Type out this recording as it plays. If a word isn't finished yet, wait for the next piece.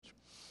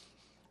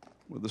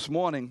Well, this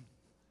morning,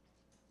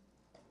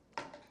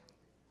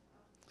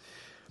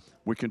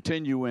 we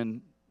continue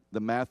in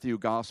the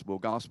Gospel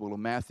of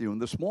Matthew.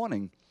 And this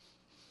morning,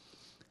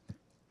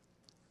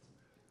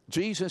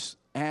 Jesus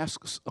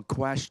asks a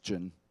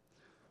question,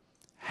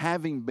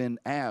 having been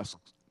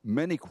asked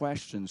many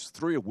questions,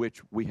 three of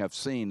which we have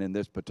seen in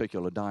this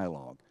particular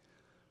dialogue.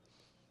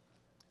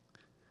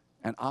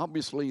 And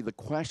obviously, the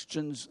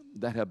questions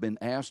that have been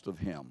asked of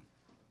him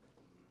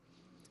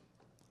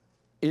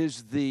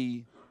is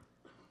the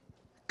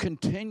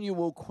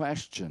continual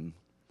question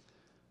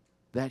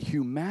that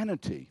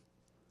humanity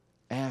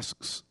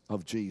asks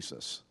of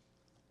Jesus.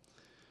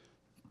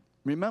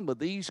 Remember,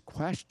 these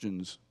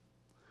questions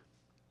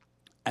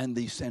and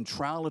the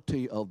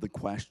centrality of the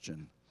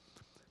question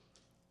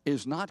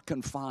is not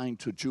confined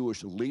to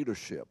Jewish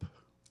leadership.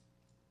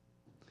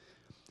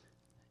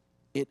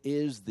 It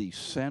is the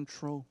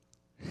central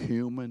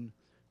human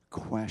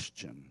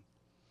question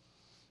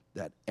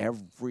that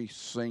every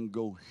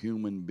single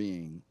human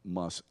being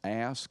must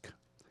ask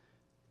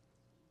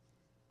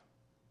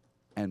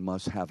and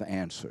must have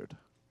answered.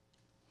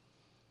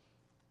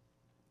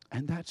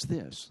 And that's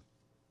this: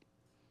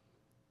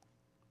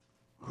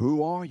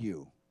 who are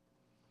you?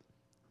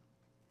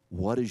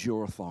 What is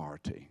your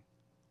authority?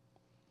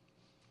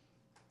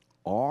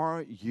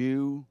 Are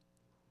you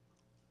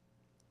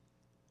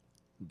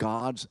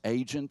God's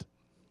agent?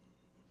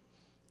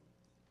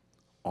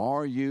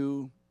 Are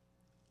you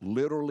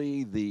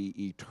literally the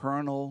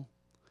eternal,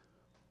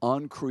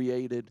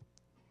 uncreated,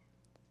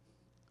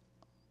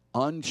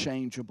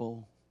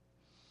 unchangeable,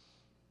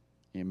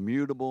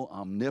 immutable,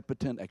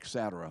 omnipotent,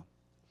 etc.,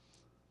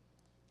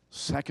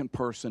 second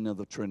person of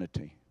the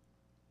Trinity,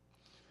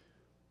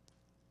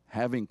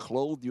 having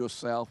clothed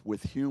yourself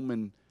with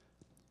human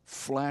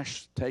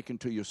flesh, taken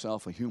to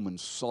yourself a human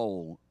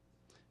soul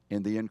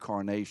in the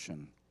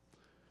incarnation,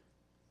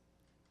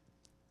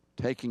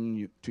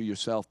 taking to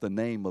yourself the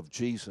name of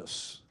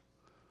Jesus?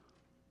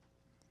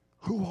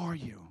 Who are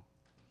you?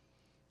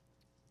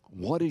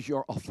 What is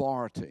your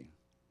authority?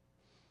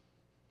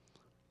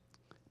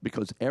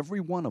 Because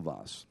every one of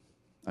us,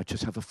 I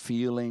just have a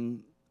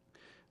feeling,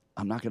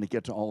 I'm not going to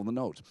get to all the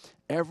notes.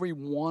 Every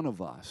one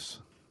of us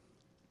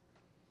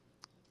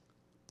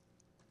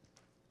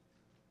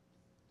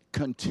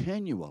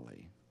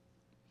continually,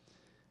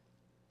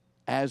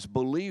 as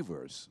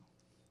believers,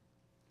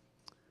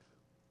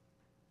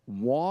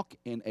 walk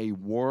in a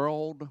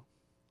world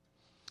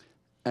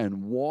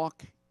and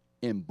walk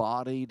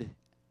embodied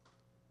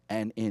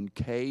and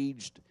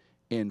encaged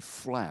in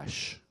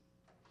flesh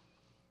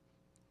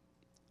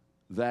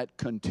that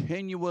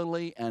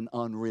continually and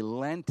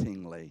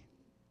unrelentingly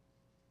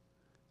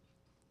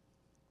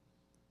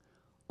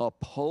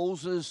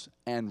opposes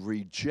and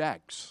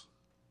rejects,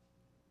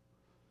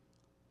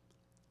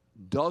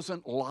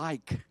 doesn't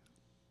like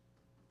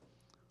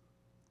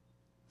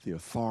the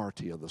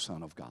authority of the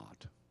Son of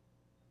God.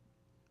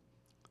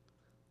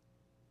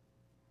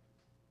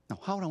 Now,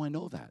 how do I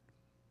know that?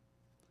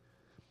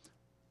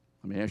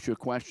 Let me ask you a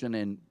question,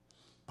 and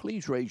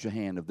please raise your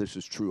hand if this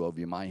is true of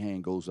you. My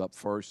hand goes up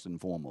first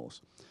and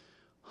foremost.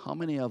 How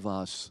many of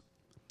us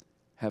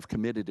have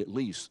committed at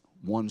least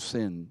one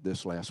sin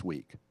this last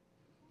week?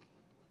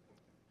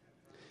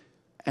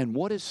 And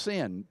what is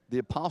sin? The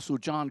Apostle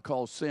John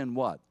calls sin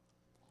what?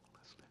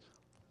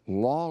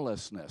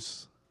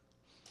 Lawlessness.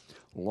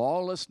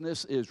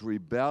 Lawlessness is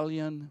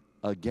rebellion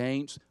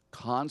against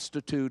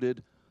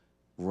constituted,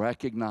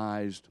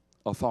 recognized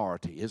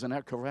authority. Isn't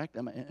that correct?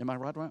 Am I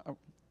right?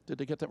 Did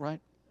they get that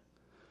right?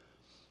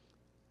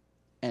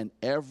 And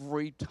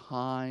every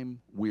time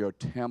we are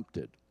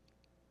tempted,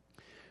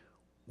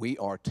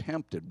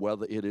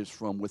 whether it is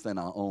from within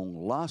our own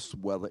lust,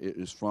 whether it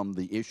is from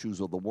the issues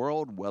of the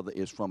world, whether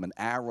it's from an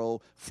arrow,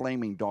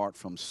 flaming dart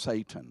from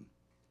Satan.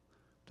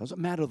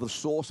 Doesn't matter the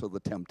source of the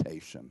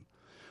temptation.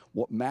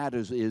 What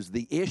matters is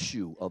the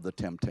issue of the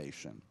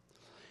temptation.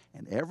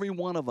 And every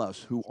one of us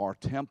who are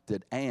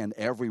tempted, and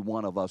every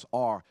one of us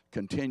are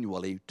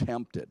continually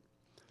tempted.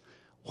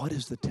 What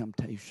is the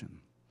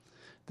temptation?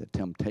 The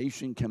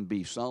temptation can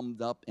be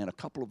summed up in a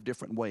couple of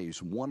different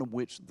ways, one of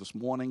which this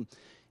morning,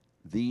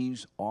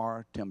 these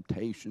are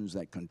temptations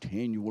that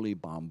continually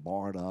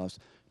bombard us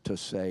to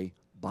say,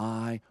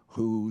 by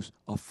whose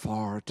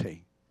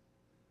authority?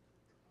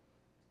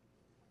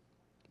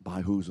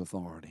 By whose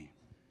authority?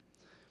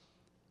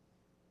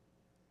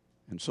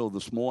 And so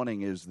this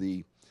morning is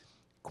the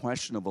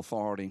question of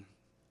authority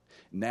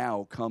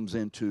now comes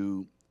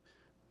into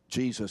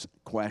Jesus'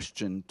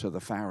 question to the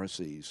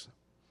Pharisees.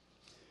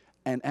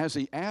 And as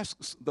he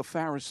asks the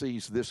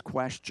Pharisees this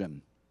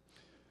question,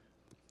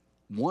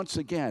 once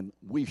again,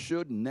 we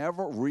should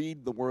never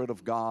read the Word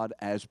of God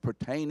as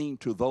pertaining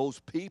to those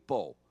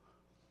people,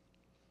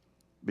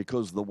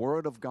 because the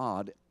Word of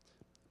God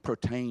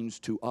pertains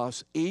to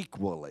us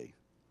equally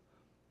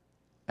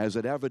as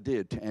it ever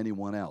did to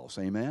anyone else.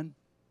 Amen?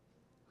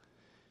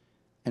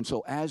 And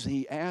so as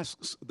he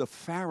asks the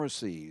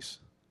Pharisees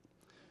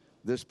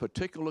this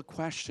particular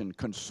question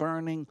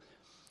concerning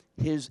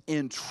his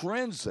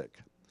intrinsic,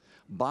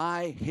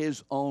 by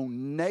his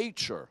own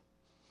nature,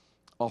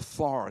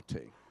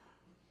 authority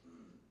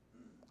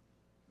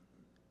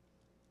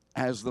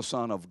as the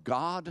Son of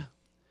God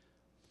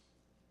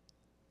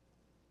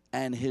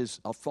and his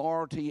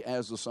authority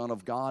as the Son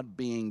of God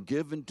being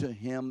given to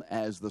him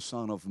as the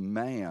Son of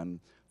Man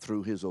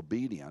through his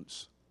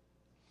obedience,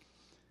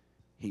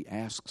 he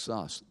asks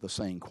us the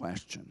same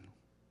question.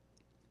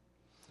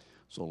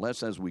 So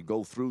let's, as we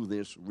go through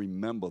this,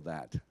 remember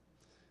that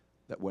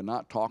we're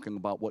not talking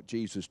about what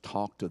Jesus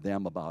talked to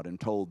them about and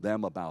told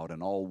them about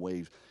and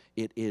always.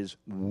 It is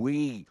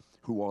we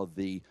who are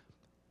the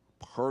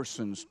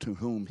persons to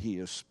whom he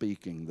is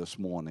speaking this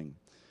morning.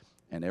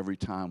 And every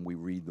time we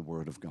read the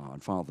Word of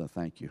God, Father,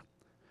 thank you.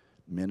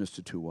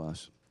 Minister to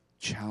us.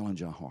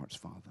 Challenge our hearts,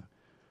 Father.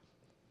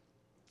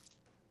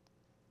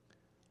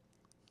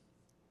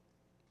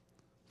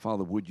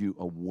 Father, would you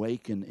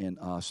awaken in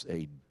us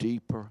a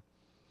deeper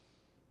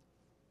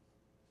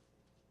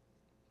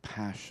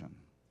passion,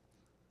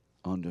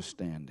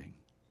 understanding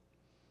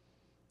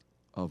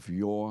of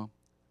your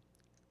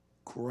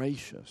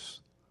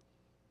gracious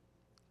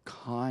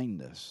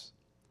kindness,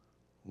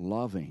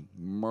 loving,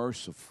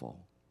 merciful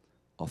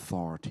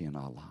authority in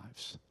our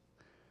lives.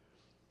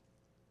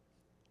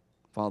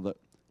 Father,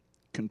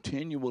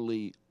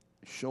 continually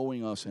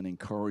showing us and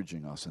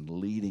encouraging us and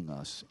leading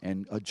us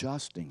and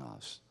adjusting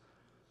us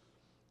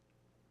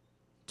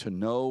to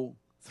know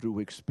through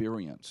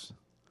experience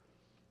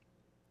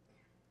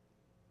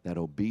that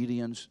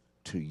obedience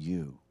to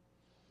you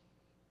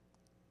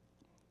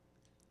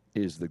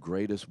is the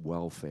greatest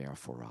welfare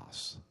for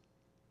us.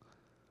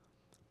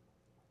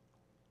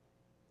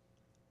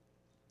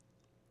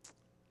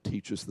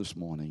 Teach us this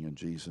morning in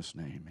Jesus'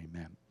 name,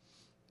 amen.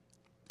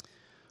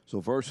 So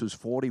verses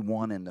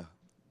 41 and the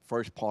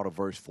first part of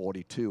verse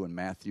 42 in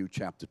Matthew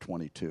chapter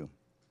 22.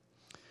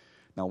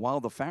 Now, while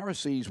the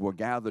Pharisees were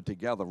gathered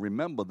together,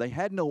 remember, they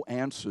had no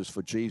answers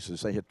for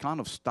Jesus. They had kind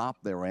of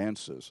stopped their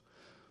answers.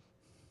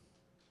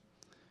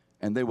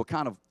 And they were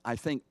kind of, I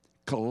think,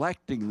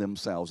 collecting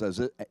themselves as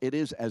it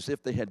is as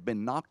if they had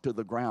been knocked to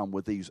the ground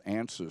with these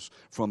answers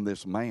from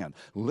this man.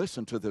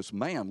 Listen to this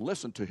man.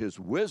 Listen to his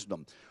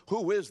wisdom.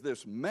 Who is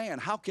this man?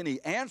 How can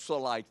he answer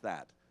like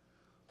that?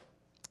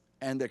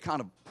 And they're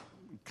kind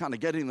of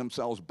getting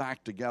themselves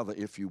back together,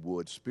 if you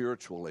would,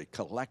 spiritually,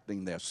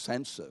 collecting their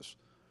senses.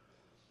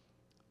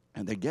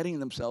 And they're getting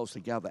themselves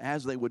together.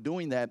 As they were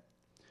doing that,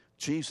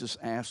 Jesus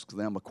asked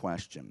them a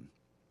question.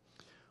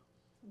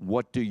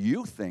 What do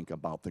you think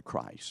about the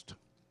Christ?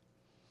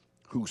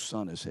 Whose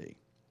son is he?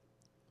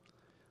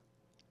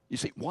 You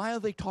see, why are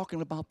they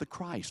talking about the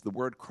Christ? The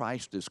word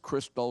Christ is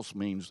Christos,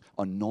 means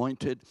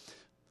anointed.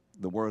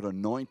 The word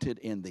anointed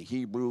in the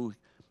Hebrew,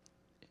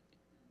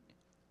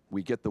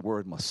 we get the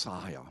word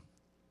Messiah.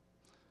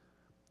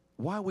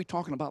 Why are we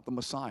talking about the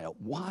Messiah?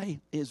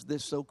 Why is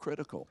this so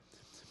critical?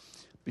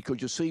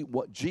 Because you see,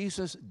 what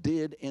Jesus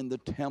did in the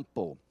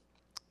temple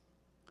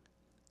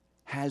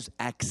has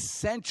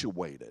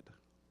accentuated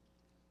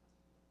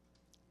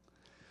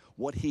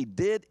what he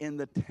did in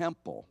the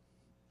temple,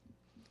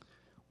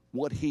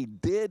 what he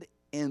did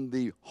in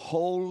the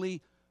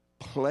holy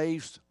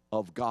place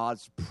of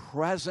God's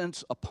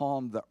presence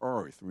upon the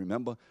earth.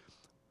 Remember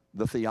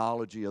the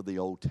theology of the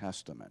Old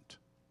Testament.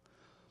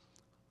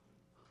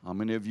 How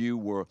many of you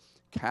were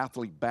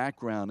Catholic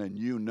background and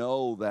you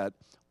know that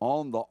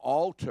on the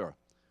altar,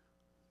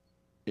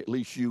 at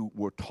least you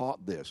were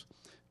taught this,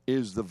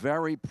 is the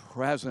very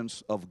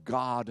presence of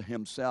God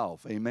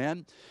himself.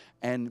 Amen?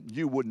 And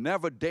you would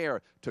never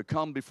dare to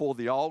come before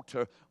the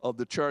altar of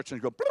the church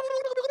and go,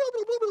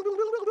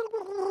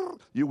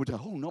 you would say,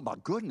 oh, no, my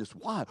goodness,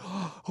 why?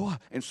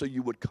 And so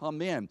you would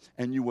come in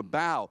and you would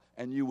bow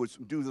and you would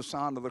do the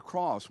sign of the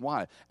cross.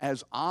 Why?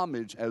 As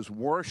homage, as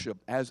worship,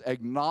 as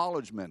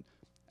acknowledgement,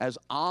 as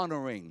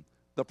honoring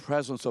the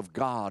presence of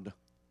God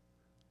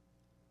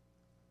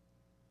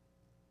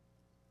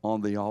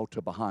on the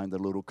altar behind the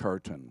little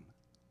curtain.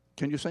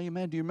 Can you say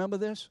amen? Do you remember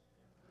this?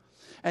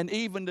 And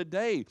even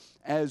today,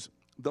 as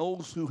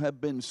those who have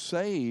been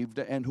saved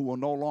and who are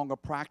no longer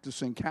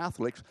practicing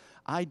Catholics,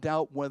 I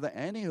doubt whether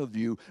any of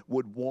you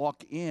would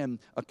walk in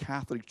a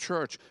Catholic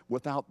church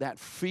without that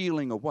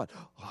feeling of what?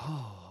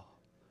 Oh.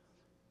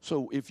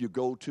 So if you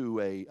go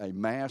to a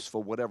mass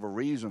for whatever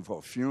reason, for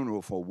a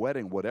funeral, for a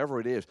wedding,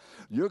 whatever it is,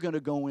 you're going to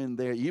go in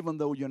there even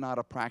though you're not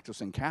a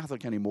practicing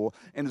Catholic anymore,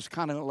 and it's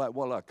kind of like,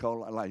 well,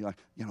 like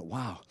you know,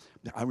 wow,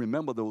 I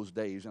remember those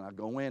days, and I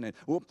go in and,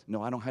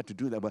 no, I don't have to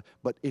do that,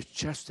 but it's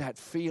just that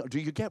feel.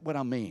 Do you get what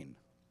I mean?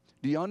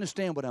 Do you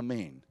understand what I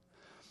mean?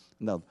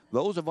 Now,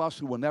 those of us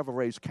who were never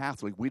raised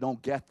Catholic, we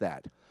don't get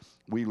that.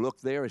 We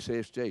look there and say,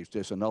 it's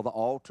just another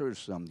altar,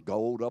 some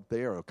gold up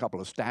there, a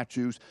couple of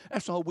statues.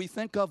 That's all we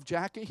think of,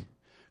 Jackie,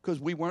 because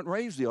we weren't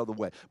raised the other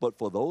way. But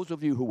for those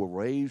of you who were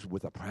raised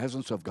with the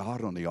presence of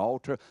God on the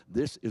altar,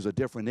 this is a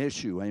different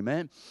issue,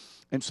 amen?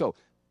 And so,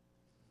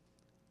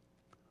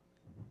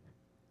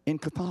 in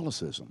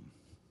Catholicism,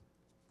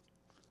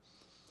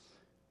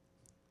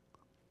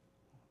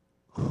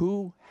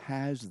 who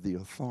has the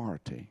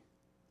authority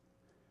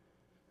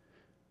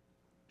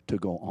to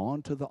go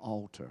onto the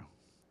altar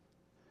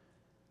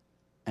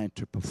and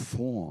to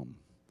perform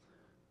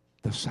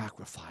the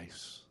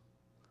sacrifice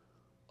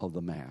of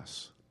the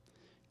Mass.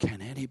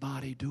 Can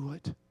anybody do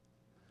it?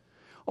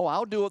 Oh,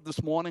 I'll do it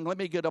this morning. Let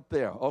me get up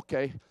there.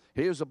 Okay,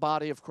 here's the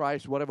body of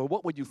Christ, whatever.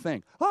 What would you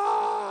think?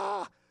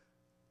 Ah!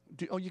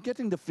 Are you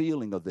getting the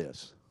feeling of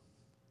this?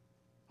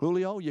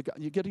 Julio,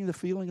 you getting the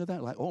feeling of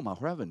that? Like, oh, my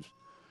heavens.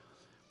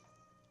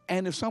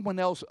 And if someone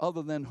else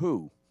other than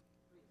who?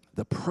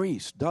 The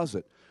priest does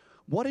it.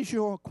 What is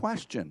your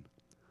question?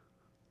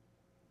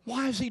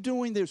 Why is he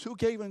doing this? Who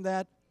gave him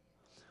that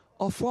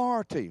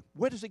authority?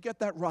 Where does he get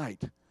that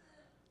right?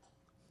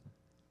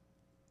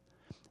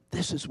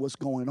 This is what's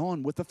going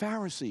on with the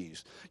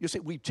Pharisees. You see,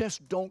 we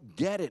just don't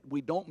get it. We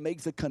don't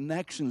make the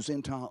connections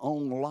into our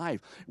own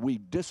life.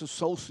 We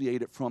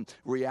disassociate it from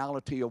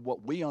reality of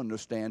what we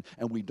understand,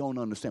 and we don't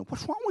understand.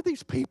 What's wrong with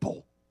these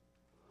people?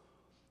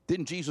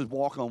 Didn't Jesus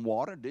walk on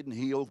water? Didn't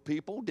he heal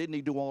people? Didn't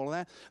he do all of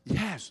that?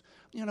 Yes.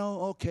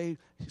 Okay,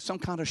 some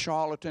kind of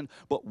charlatan.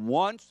 But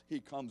once he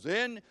comes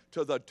in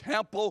to the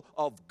temple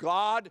of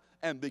God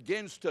and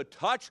begins to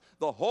touch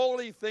the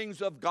holy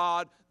things of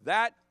God,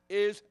 that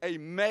is a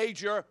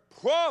major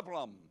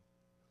problem.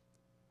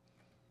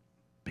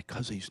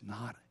 Because he's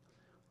not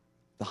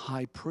the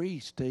high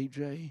priest,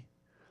 AJ.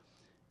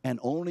 And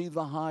only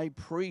the high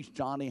priest,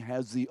 Johnny,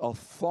 has the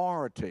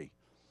authority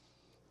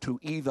to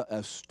either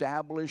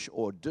establish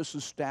or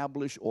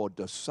disestablish or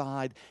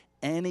decide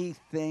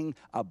anything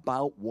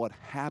about what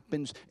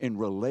happens in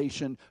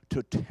relation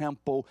to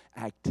temple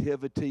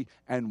activity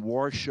and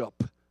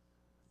worship.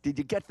 Did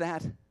you get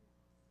that?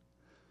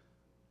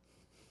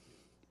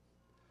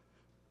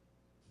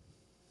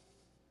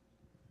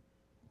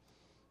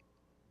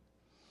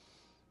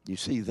 You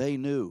see, they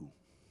knew,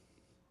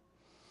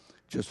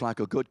 just like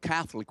a good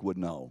Catholic would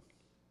know,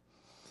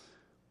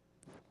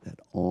 that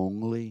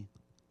only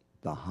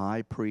the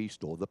high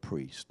priest or the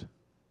priest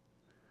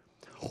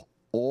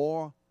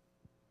or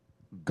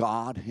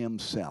God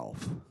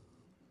himself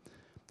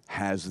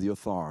has the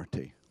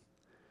authority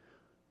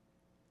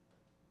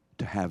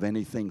to have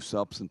anything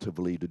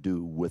substantively to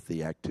do with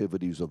the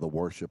activities of the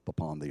worship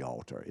upon the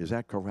altar. Is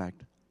that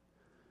correct?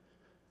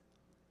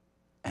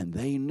 And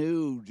they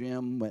knew,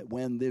 Jim, that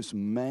when this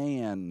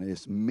man,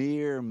 this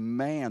mere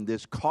man,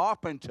 this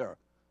carpenter,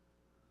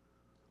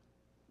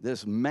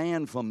 this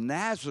man from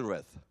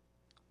Nazareth,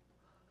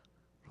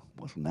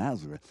 what's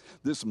Nazareth?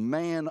 This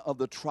man of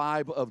the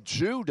tribe of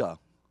Judah,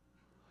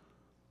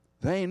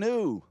 they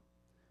knew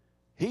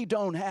he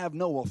don't have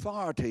no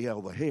authority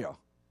over here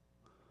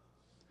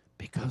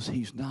because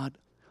he's not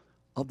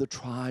of the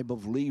tribe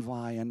of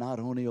Levi, and not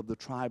only of the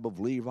tribe of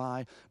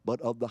Levi,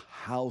 but of the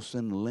house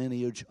and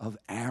lineage of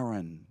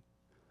Aaron.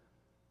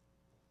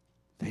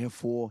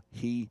 Therefore,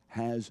 he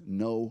has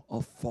no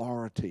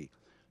authority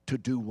to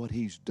do what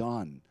he's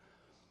done,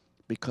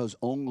 because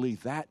only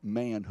that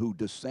man who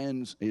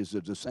descends is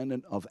a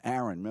descendant of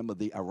Aaron. Remember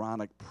the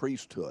Aaronic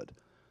priesthood.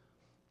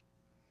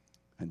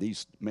 And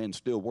these men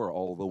still were,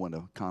 although in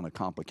a kind of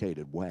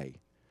complicated way.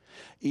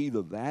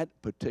 Either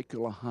that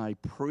particular high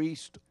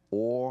priest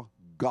or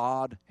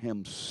God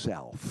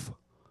himself.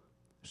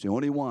 It's the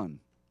only one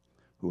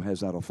who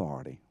has that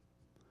authority.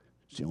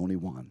 It's the only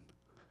one.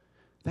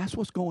 That's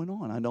what's going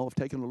on. I know I've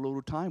taken a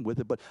little time with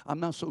it, but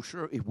I'm not so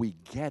sure if we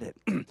get it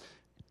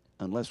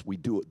unless we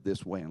do it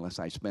this way, unless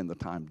I spend the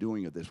time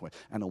doing it this way.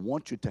 And I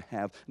want you to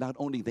have not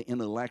only the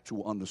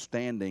intellectual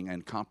understanding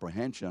and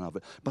comprehension of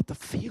it, but the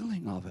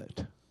feeling of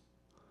it.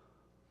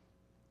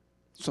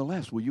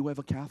 Celeste, were you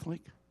ever Catholic?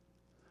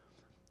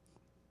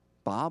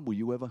 Bob, were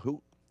you ever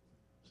who?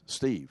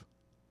 Steve,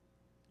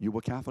 you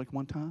were Catholic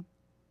one time?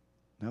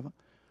 Never?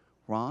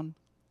 Ron?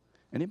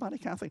 Anybody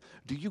Catholic?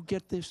 Do you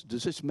get this?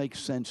 Does this make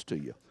sense to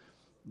you?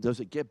 Does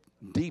it get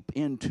deep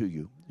into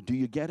you? Do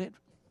you get it?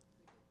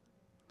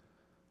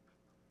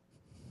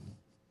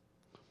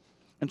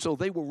 And so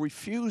they were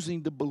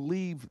refusing to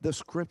believe the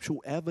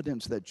scriptural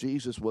evidence that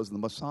Jesus was the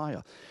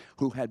Messiah,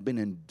 who had been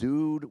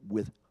endued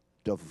with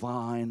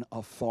divine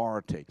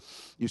authority.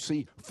 You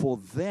see, for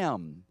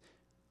them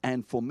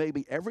and for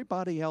maybe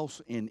everybody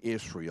else in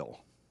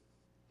Israel,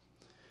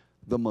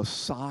 the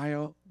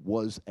Messiah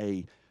was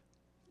a,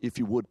 if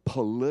you would,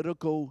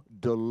 political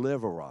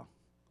deliverer,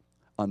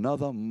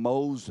 another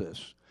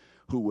Moses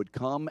who would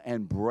come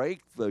and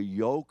break the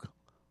yoke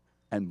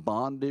and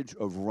bondage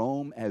of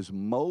Rome as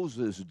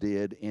Moses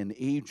did in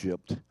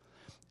Egypt,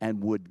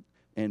 and would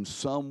in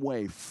some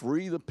way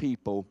free the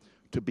people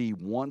to be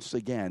once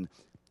again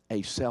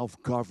a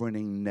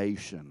self-governing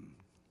nation.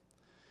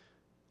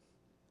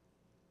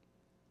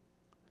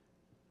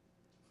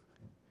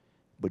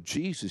 But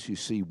Jesus, you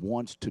see,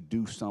 wants to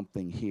do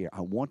something here.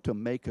 I want to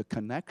make a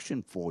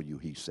connection for you,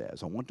 he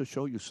says. I want to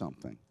show you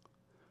something.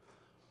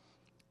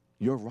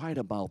 You're right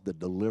about the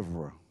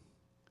deliverer,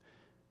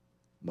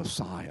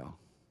 Messiah,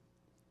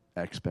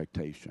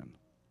 expectation.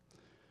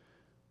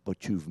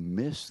 But you've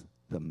missed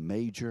the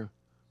major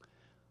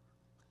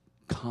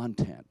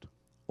content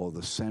or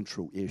the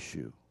central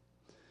issue.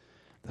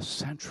 The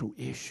central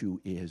issue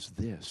is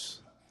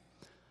this: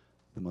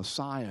 the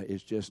Messiah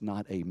is just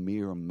not a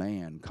mere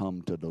man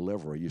come to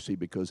deliver. You see,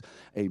 because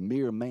a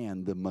mere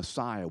man, the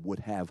Messiah, would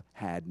have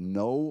had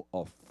no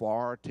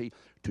authority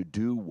to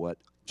do what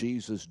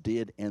Jesus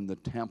did in the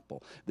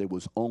temple. There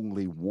was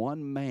only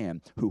one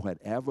man who had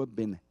ever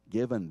been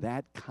given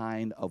that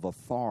kind of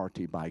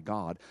authority by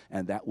God,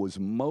 and that was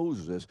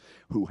Moses,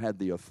 who had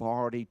the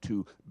authority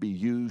to be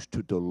used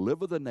to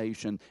deliver the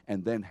nation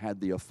and then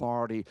had the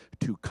authority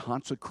to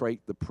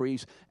consecrate the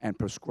priests and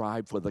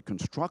prescribe for the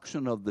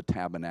construction of the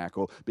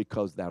tabernacle,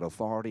 because that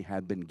authority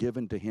had been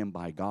given to him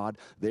by God.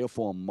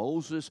 Therefore,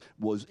 Moses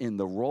was in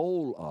the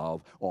role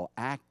of, or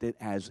acted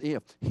as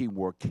if he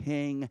were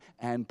king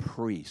and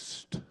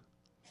priest.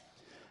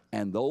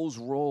 And those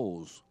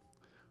roles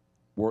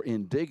were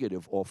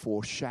indicative or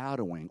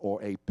foreshadowing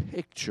or a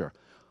picture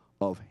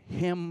of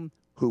him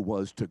who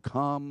was to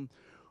come,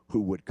 who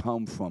would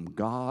come from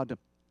God,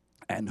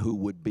 and who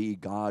would be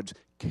God's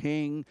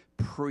king,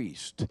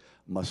 priest,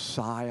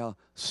 Messiah,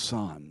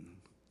 son.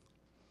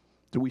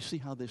 Do we see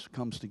how this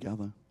comes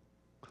together?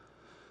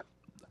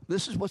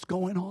 This is what's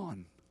going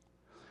on.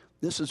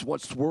 This is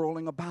what's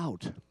swirling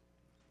about.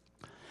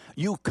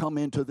 You come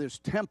into this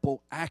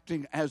temple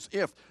acting as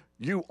if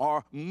you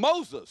are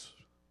Moses.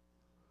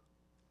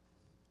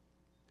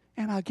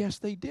 And I guess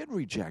they did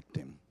reject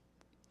him.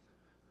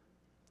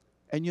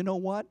 And you know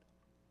what?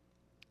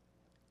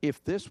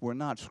 If this were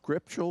not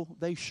scriptural,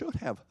 they should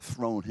have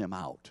thrown him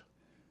out.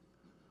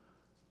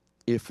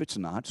 If it's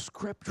not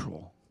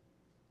scriptural,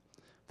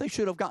 they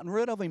should have gotten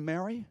rid of him,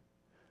 Mary,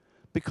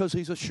 because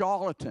he's a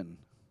charlatan.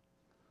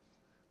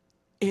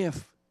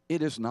 If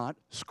it is not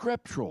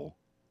scriptural.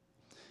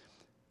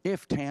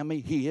 If, Tammy,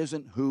 he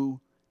isn't who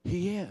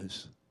he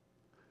is.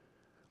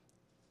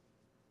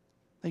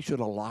 They should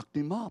have locked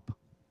him up.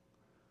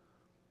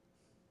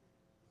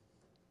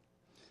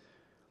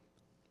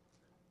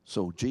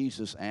 So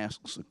Jesus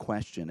asks a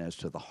question as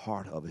to the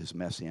heart of his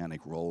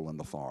messianic role and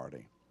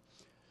authority.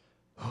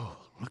 Oh,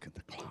 look at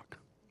the clock.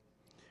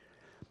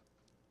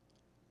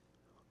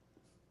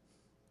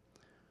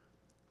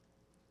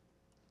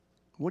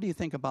 What do you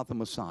think about the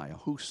Messiah?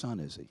 Whose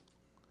son is he?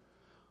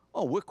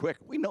 Oh, we're quick.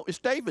 We know it's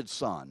David's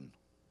son.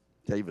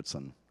 David's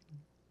son.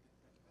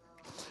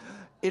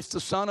 It's the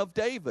son of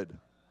David.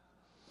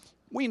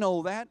 We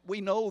know that.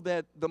 We know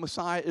that the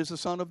Messiah is the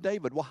son of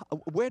David. Well,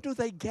 where do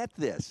they get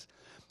this?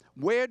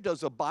 Where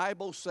does the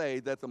Bible say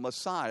that the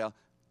Messiah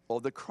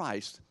or the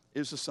Christ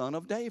is the son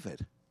of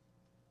David?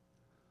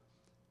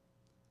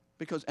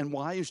 And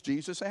why is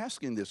Jesus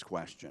asking this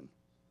question?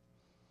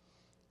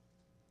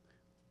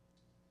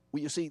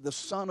 Well, you see, the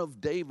son of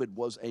David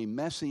was a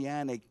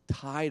messianic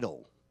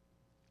title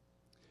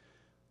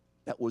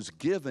that was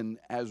given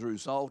as a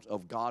result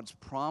of God's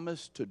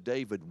promise to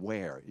David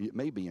where? It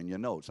may be in your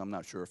notes. I'm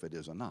not sure if it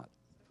is or not.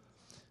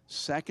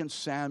 2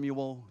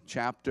 Samuel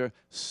chapter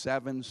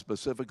 7,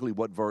 specifically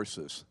what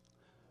verses?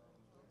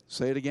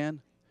 Say it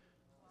again.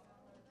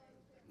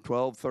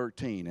 12,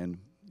 13, and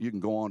you can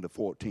go on to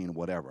 14 or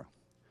whatever.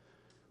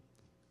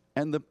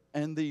 And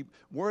the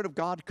word of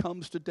God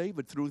comes to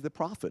David through the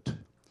prophet.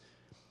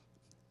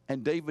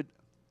 And David,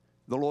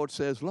 the Lord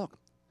says, look,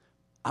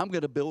 I'm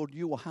going to build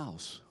you a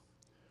house.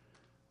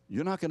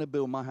 You're not going to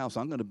build my house.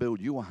 I'm going to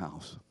build you a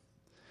house.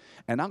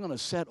 And I'm going to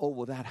set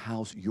over that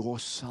house your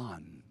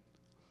son,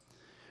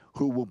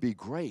 who will be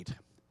great.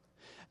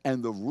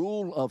 And the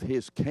rule of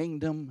his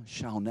kingdom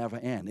shall never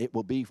end. It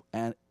will be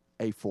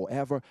a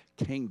forever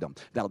kingdom.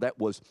 Now, that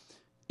was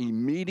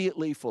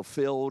immediately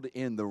fulfilled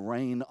in the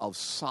reign of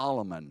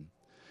Solomon.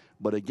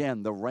 But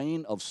again, the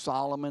reign of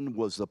Solomon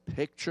was a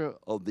picture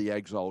of the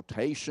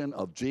exaltation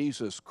of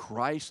Jesus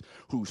Christ,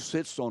 who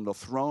sits on the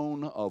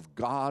throne of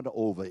God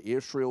over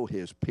Israel,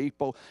 his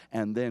people,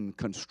 and then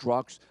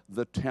constructs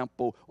the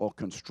temple or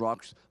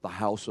constructs the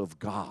house of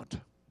God.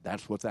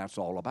 That's what that's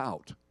all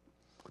about.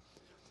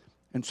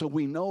 And so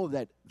we know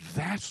that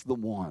that's the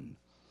one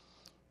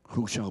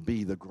who shall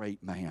be the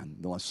great man,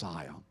 the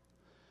Messiah.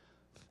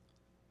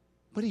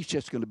 But he's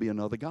just going to be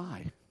another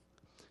guy.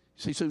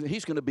 See, Susan,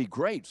 he's going to be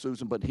great,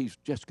 Susan, but he's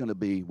just going to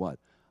be what?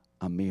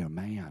 A mere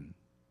man,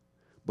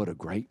 but a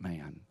great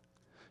man.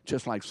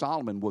 Just like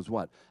Solomon was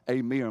what?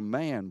 A mere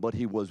man, but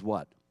he was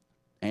what?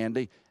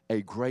 Andy?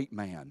 A great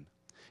man.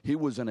 He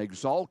was an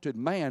exalted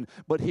man,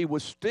 but he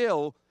was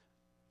still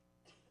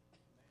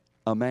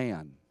a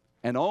man,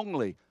 and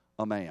only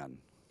a man.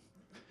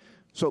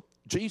 So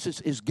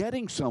Jesus is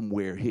getting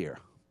somewhere here.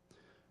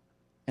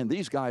 And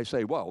these guys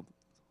say, well,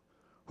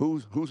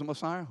 who's the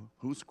Messiah?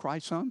 Who's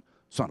Christ's son?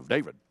 Son of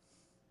David.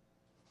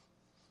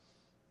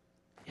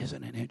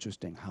 Isn't it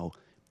interesting how,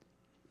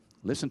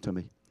 listen to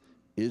me,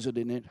 isn't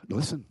it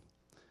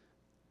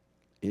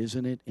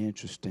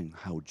interesting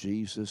how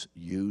Jesus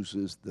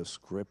uses the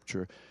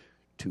scripture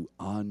to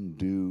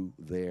undo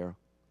their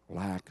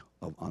lack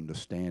of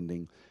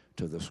understanding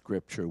to the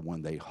scripture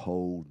when they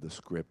hold the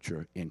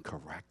scripture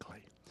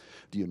incorrectly?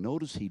 Do you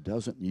notice he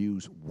doesn't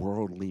use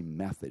worldly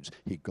methods?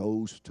 He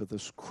goes to the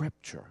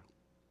scripture.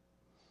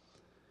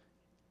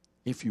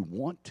 If you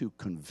want to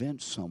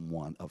convince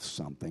someone of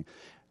something,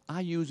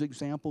 I use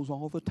examples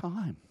all the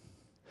time.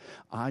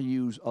 I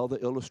use other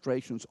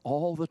illustrations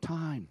all the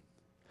time.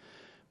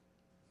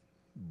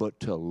 But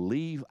to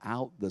leave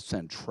out the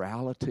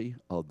centrality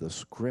of the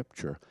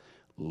Scripture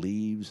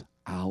leaves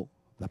out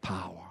the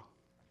power.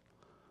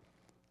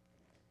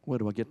 Where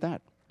do I get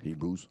that?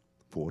 Hebrews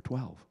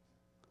 4:12.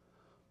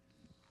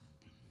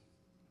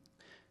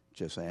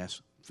 Just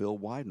ask Phil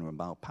Widener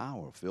about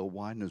power. Phil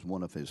Widener's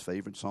one of his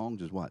favorite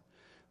songs is what?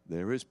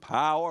 There is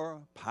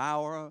power,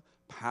 power,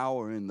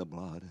 power in the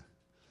blood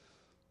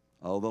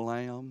of the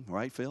Lamb.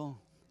 Right, Phil?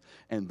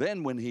 And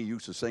then when he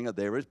used to sing it,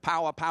 there is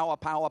power, power,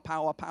 power,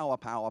 power, power,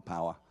 power,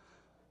 power.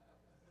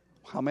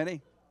 How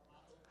many?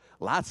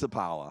 Lots of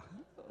power.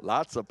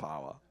 Lots of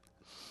power.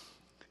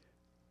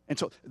 And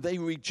so they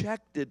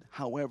rejected,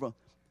 however,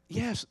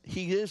 yes,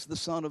 he is the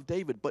son of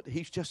David, but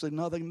he's just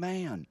another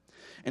man.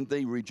 And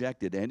they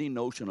rejected any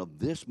notion of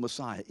this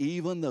Messiah,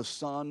 even the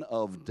son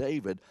of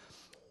David,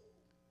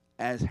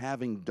 as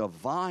having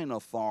divine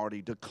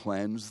authority to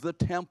cleanse the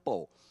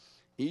temple.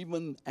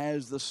 Even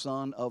as the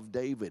son of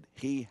David,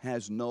 he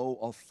has no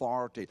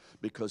authority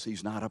because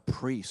he's not a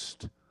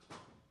priest.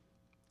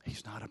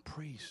 He's not a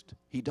priest.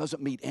 He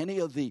doesn't meet any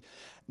of the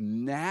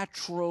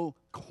natural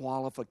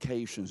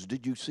qualifications.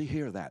 Did you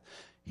hear that?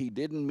 He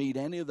didn't meet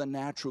any of the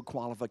natural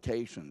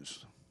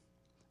qualifications.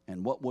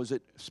 And what was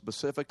it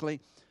specifically?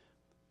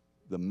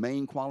 The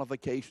main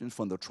qualifications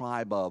from the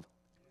tribe of,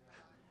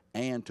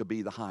 and to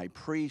be the high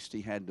priest,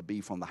 he had to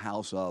be from the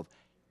house of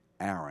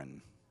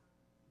Aaron.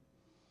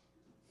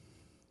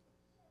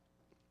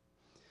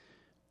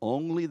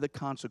 Only the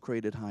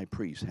consecrated high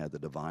priest had the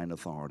divine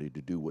authority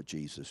to do what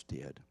Jesus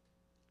did.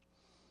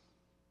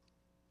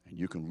 And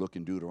you can look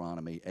in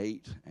Deuteronomy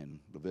 8 and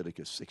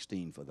Leviticus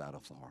 16 for that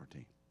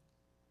authority.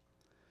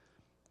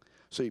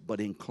 See,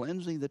 but in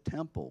cleansing the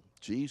temple,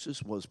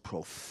 Jesus was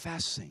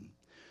professing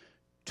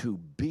to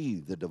be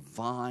the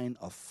divine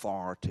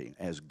authority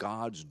as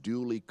God's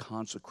duly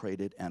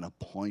consecrated and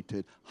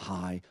appointed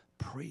high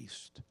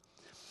priest.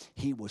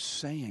 He was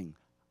saying,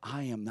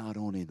 I am not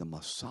only the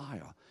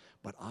Messiah,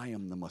 but I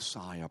am the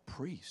Messiah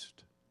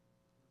priest.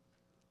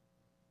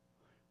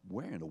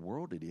 Where in the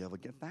world did he ever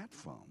get that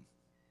from?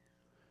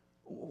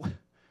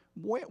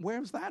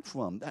 Where's that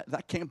from?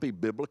 That can't be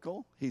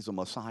biblical. He's a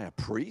Messiah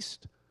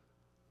priest.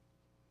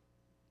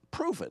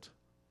 Prove it.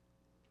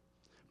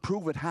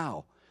 Prove it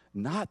how?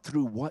 Not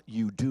through what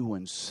you do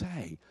and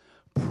say.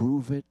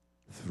 Prove it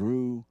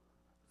through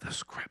the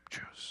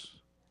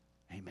Scriptures.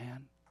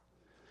 Amen.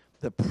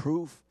 The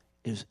proof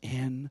is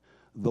in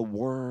the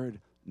Word,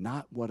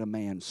 not what a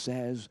man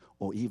says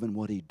or even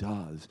what he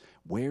does.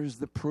 Where's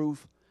the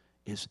proof?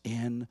 Is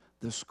in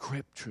the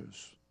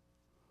Scriptures.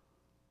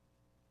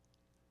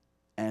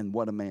 And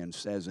what a man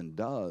says and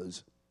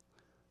does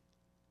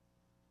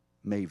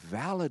may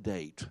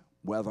validate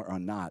whether or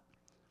not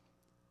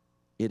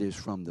it is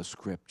from the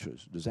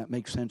Scriptures. Does that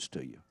make sense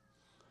to you?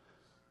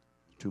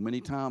 Too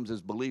many times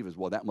as believers,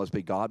 well, that must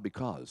be God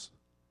because.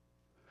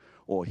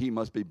 Or he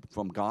must be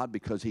from God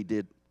because he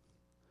did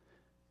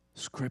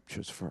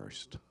Scriptures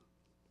first.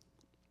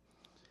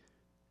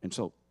 And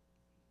so,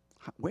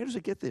 where does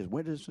it get this?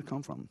 Where does it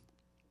come from?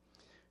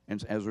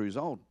 And as a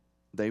result,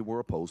 they were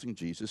opposing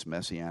Jesus'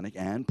 messianic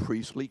and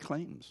priestly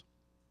claims.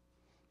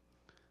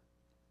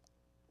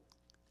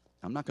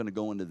 I'm not going to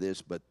go into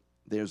this, but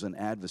there's an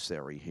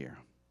adversary here.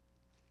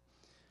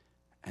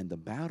 And the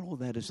battle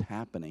that is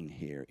happening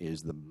here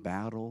is the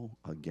battle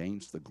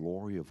against the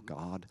glory of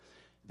God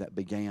that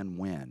began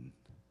when?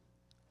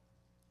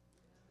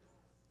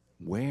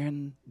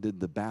 When did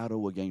the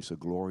battle against the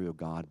glory of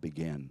God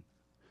begin?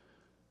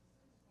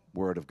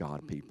 Word of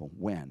God, people.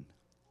 When?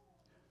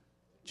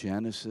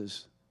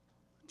 Genesis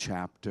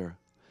chapter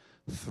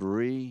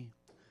 3,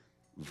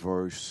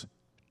 verse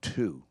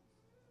 2.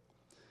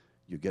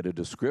 You get a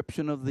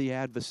description of the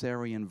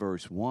adversary in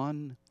verse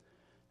 1,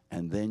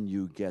 and then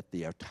you get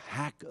the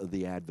attack of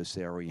the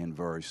adversary in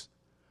verse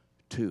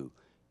 2.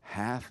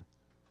 Hath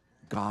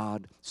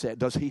God said,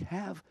 does he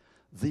have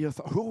the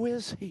authority? Who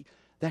is he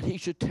that he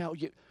should tell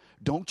you?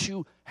 Don't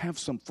you have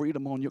some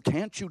freedom on you?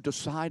 Can't you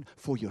decide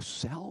for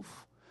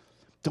yourself?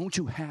 Don't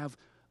you have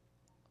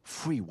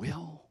free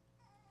will?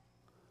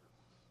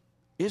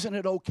 Isn't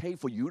it okay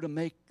for you to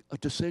make a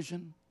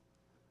decision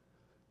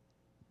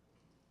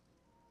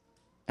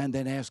and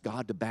then ask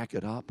God to back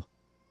it up?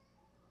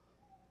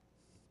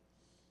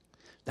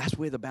 That's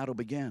where the battle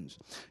begins.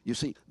 You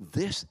see,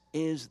 this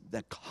is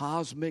the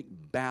cosmic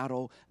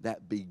battle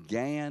that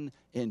began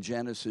in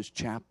Genesis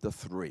chapter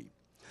 3.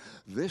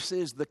 This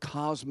is the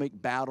cosmic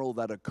battle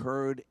that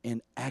occurred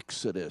in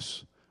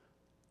Exodus.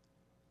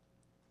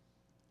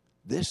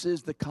 This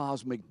is the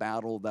cosmic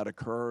battle that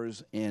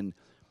occurs in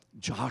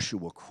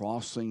Joshua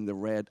crossing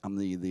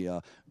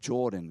the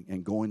Jordan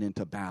and going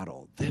into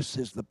battle. This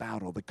is the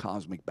battle, the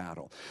cosmic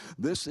battle.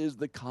 This is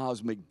the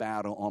cosmic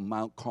battle on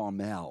Mount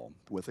Carmel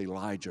with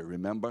Elijah.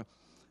 Remember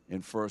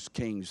in 1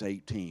 Kings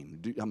 17.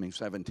 Do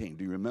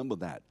you remember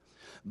that?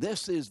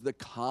 This is the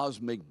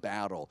cosmic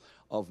battle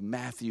of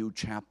Matthew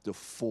chapter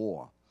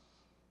 4.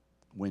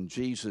 When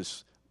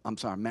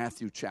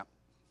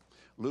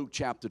Luke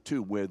chapter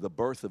 2, where the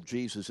birth of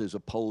Jesus is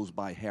opposed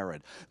by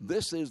Herod.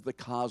 This is the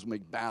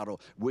cosmic battle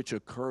which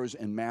occurs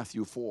in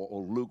Matthew 4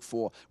 or Luke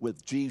 4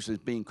 with Jesus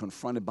being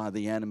confronted by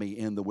the enemy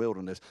in the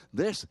wilderness.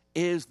 This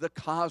is the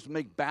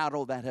cosmic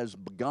battle that has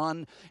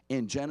begun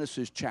in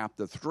Genesis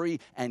chapter 3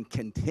 and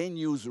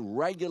continues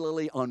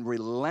regularly,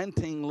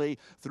 unrelentingly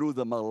through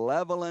the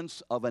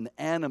malevolence of an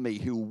enemy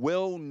who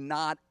will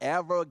not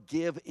ever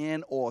give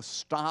in or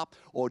stop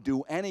or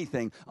do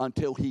anything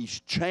until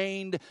he's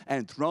chained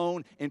and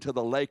thrown into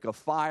the lake of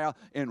fire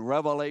in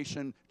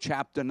Revelation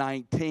chapter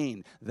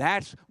 19.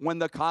 That's when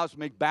the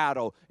cosmic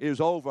battle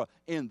is over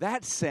in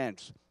that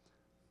sense,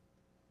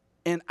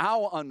 in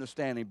our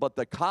understanding. But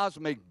the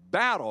cosmic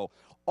battle,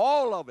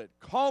 all of it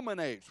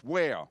culminates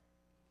where?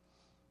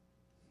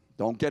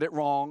 Don't get it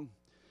wrong.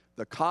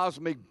 The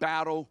cosmic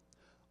battle,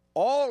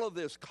 all of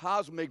this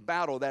cosmic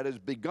battle that has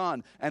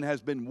begun and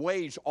has been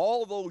waged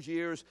all those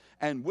years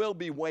and will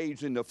be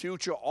waged in the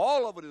future,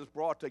 all of it is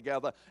brought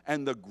together,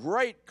 and the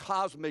great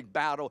cosmic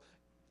battle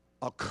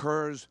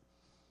occurs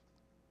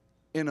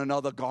in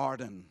another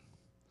garden.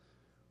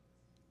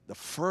 The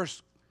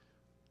first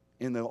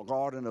in the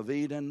Garden of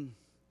Eden,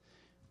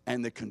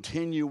 and the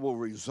continual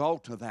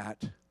result of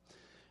that.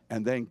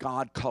 And then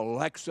God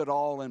collects it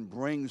all and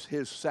brings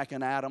his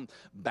second Adam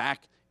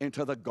back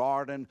into the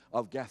Garden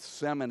of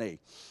Gethsemane.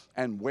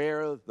 And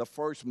where the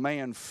first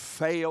man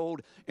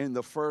failed in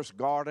the first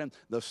garden,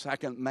 the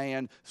second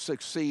man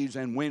succeeds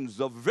and wins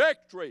the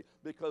victory,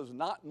 because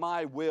not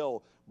my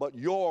will, but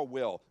your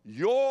will.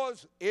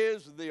 Yours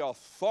is the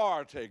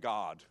authority,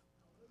 God.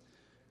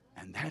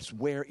 And that's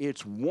where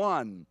it's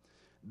won.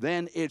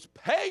 Then it's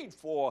paid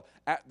for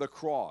at the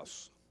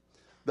cross.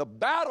 The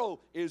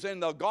battle is in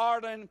the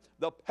garden.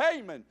 The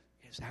payment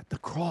is at the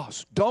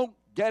cross. Don't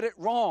get it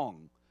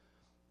wrong.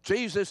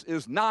 Jesus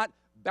is not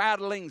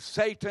battling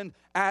Satan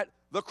at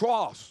the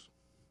cross.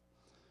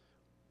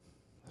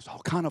 There's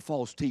all kind of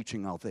false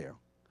teaching out there.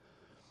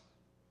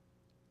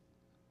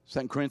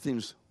 2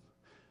 Corinthians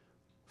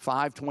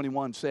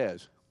 5:21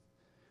 says,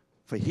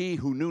 "For he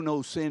who knew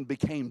no sin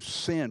became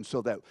sin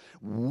so that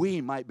we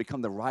might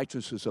become the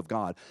righteousness of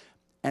God."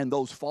 And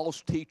those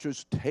false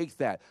teachers take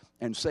that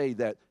and say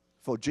that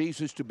for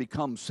Jesus to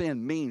become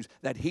sin means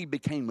that he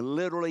became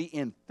literally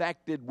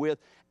infected with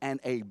and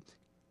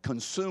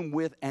consumed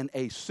with and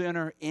a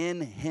sinner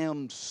in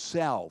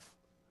himself.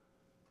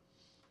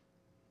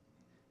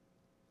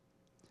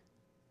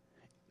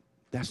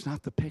 That's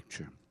not the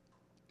picture.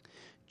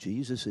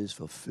 Jesus is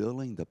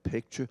fulfilling the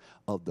picture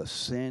of the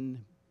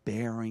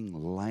sin-bearing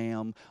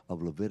lamb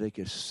of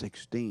Leviticus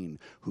 16,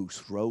 whose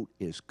throat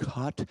is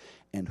cut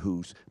and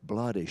whose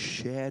blood is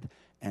shed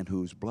and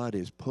whose blood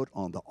is put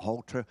on the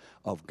altar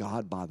of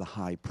God by the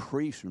high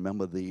priest.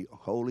 Remember, the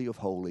Holy of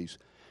Holies.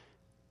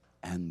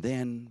 And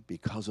then,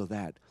 because of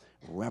that,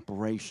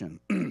 reparation,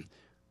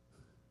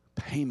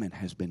 payment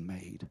has been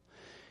made.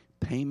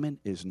 Payment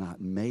is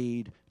not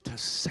made to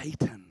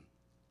Satan.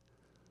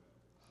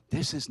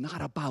 This is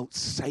not about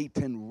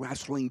Satan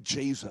wrestling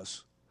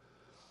Jesus.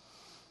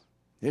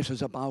 This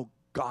is about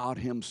God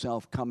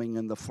himself coming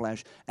in the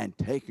flesh and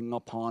taking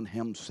upon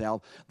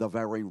himself the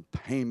very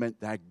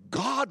payment that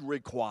God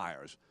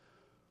requires.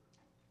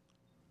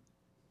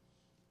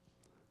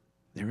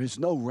 There is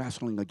no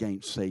wrestling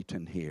against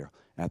Satan here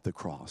at the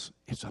cross.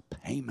 It's a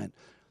payment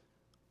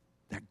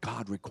that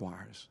God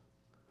requires.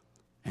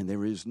 And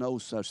there is no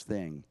such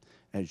thing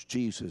as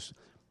Jesus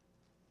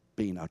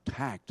being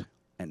attacked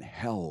and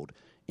held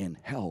in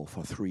hell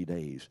for 3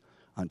 days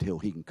until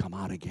he can come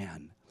out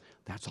again.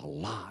 That's a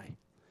lie.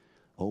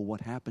 Oh,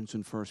 what happens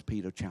in 1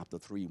 Peter chapter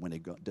 3 when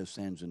it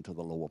descends into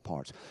the lower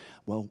parts?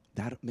 Well,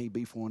 that may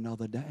be for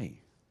another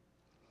day.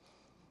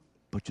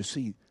 But you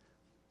see,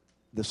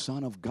 the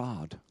Son of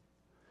God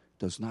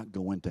does not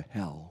go into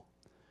hell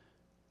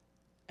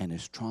and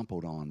is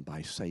trampled on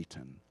by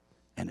Satan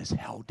and is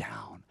held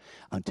down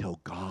until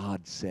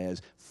God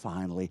says,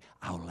 finally,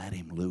 I'll let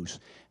him loose,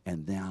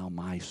 and now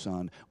my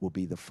son will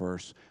be the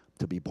first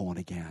to be born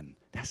again.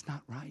 That's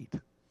not right.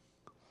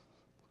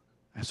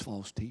 That's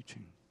false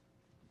teaching.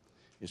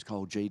 It's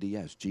called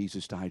JDS,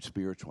 Jesus died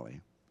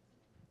spiritually.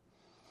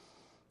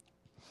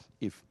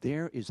 If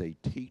there is a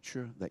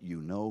teacher that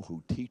you know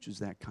who teaches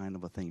that kind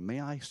of a thing,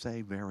 may I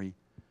say very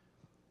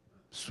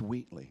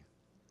sweetly,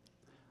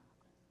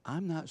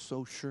 I'm not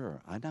so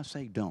sure. I'm not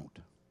saying don't.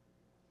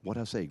 What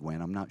I say,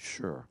 Gwen, I'm not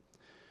sure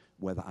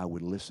whether I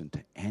would listen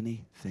to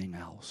anything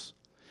else,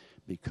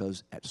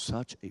 because at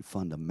such a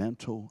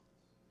fundamental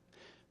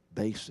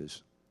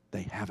basis,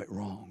 they have it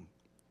wrong.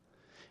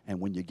 And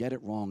when you get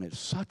it wrong at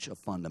such a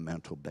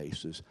fundamental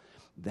basis,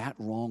 that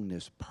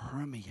wrongness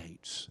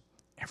permeates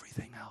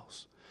everything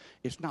else.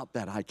 It's not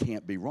that I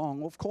can't be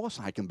wrong. Of course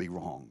I can be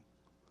wrong.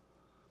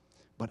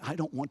 But I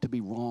don't want to be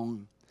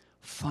wrong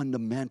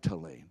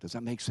fundamentally. Does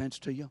that make sense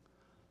to you?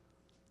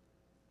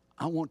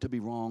 I want to be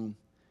wrong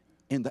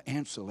in the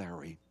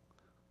ancillary,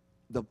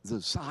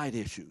 the side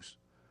issues.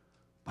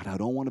 But I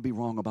don't want to be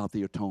wrong about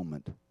the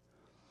atonement.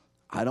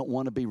 I don't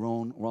want to be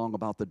wrong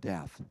about the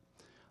death.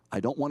 I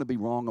don't want to be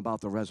wrong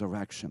about the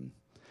resurrection.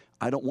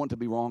 I don't want to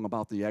be wrong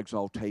about the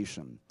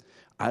exaltation.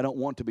 I don't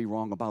want to be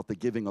wrong about the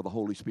giving of the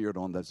Holy Spirit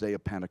on the day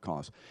of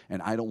Pentecost.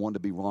 And I don't want to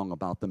be wrong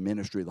about the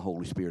ministry of the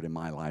Holy Spirit in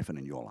my life and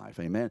in your life.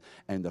 Amen?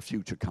 And the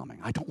future coming.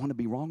 I don't want to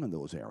be wrong in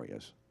those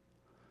areas.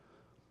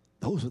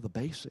 Those are the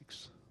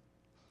basics.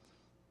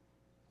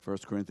 1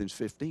 Corinthians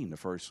 15, the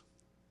first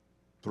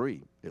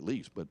 3 at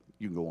least. But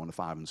you can go on to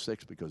 5 and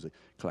 6 because it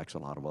collects a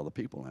lot of other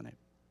people in it.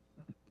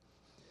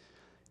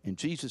 And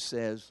Jesus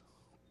says,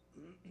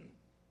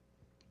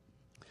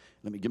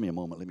 give me a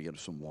moment. Let me get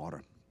some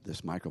water.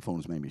 This microphone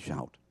has made me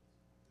shout.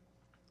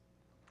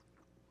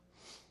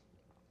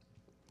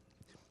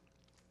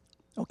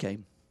 Okay.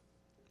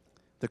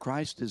 The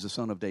Christ is the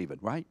Son of David,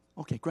 right?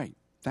 Okay, great.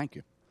 Thank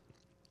you.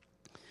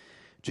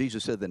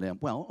 Jesus said to them,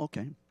 well,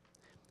 okay.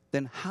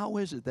 Then how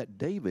is it that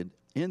David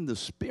in the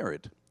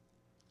Spirit,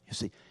 you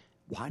see,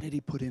 why did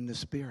he put in the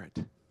Spirit?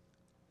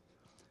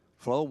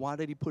 Flo, why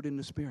did he put in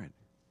the Spirit?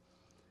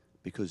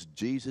 Because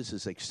Jesus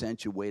is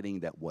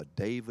accentuating that what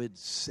David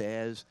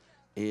says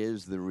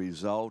is the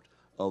result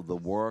of the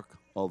work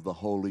of the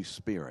Holy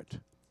Spirit.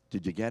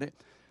 Did you get it?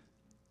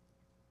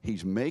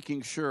 He's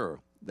making sure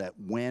that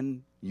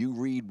when you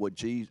read what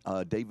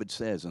David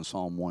says in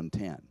Psalm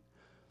 110,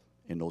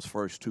 in those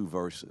first 2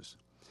 verses,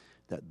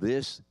 that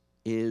this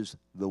is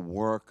the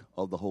work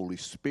of the Holy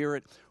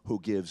Spirit who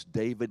gives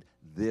David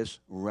this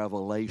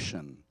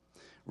revelation,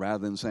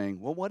 rather than saying,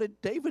 well, what did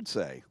David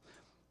say?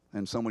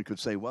 And someone could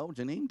say, well,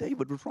 Janine,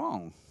 David was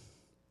wrong.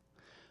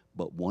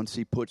 But once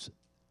he puts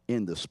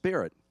in the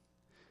Spirit,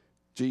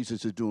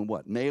 Jesus is doing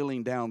what?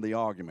 Nailing down the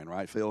argument,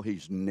 right, Phil?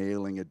 He's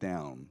nailing it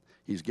down.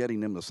 He's getting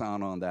them to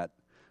sign on that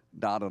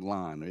dotted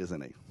line,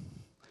 isn't he?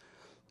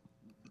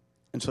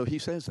 And so he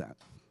says that.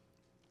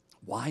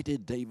 Why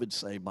did David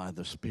say by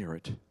the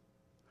Spirit?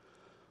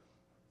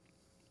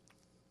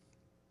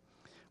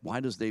 Why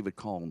does David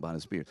call him by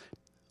the Spirit?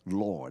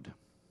 Lord.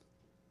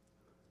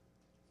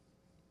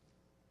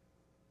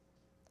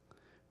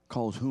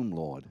 Calls whom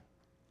Lord?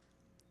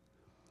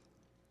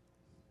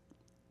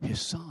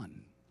 His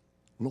Son.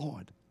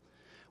 Lord.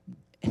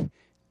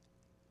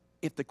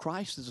 If the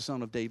Christ is the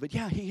Son of David,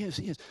 yeah, he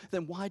is.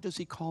 Then why does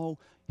he call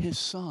his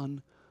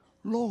Son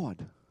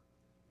Lord?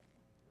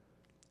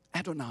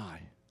 Adonai.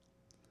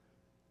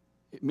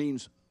 It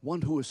means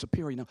one who is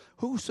superior. Now,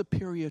 who's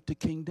superior to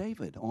King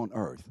David on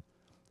earth?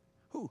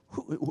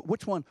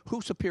 Which one?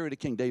 Who's superior to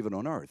King David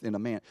on earth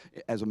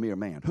as a mere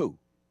man? Who?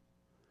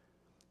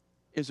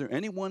 Is there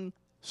anyone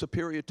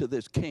superior to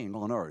this king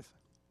on earth?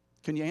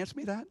 Can you answer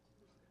me that?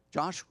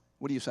 Josh,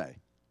 what do you say?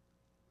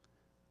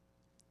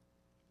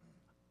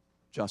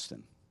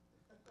 Justin.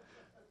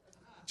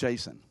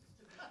 Jason.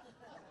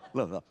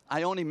 Look,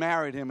 I only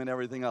married him and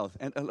everything else.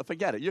 And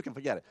forget it. You can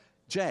forget it.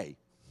 Jay.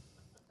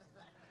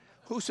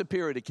 Who's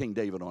superior to King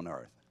David on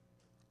earth?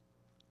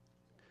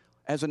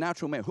 As a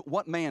natural man,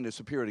 what man is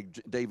superior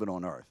to David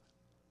on earth?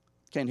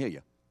 Can't hear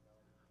you.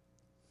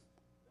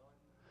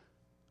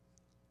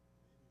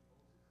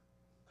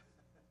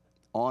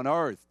 On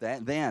earth,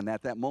 at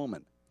that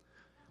moment.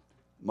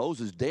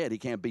 Moses dead, he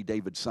can't be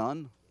David's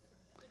son.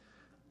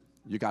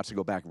 You got to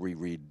go back and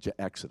reread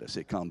Exodus.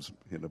 It comes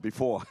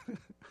before.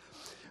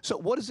 So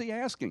what is he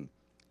asking?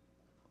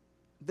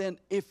 Then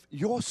if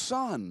your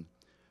son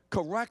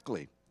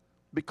correctly,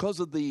 because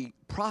of the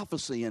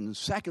prophecy in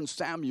 2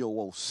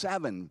 Samuel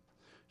 7,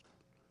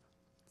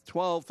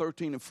 12,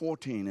 13, and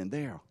 14 and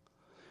there,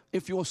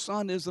 if your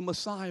son is the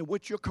Messiah,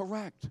 which you're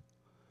correct,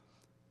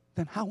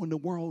 then how in the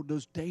world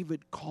does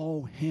David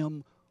call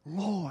him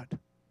Lord?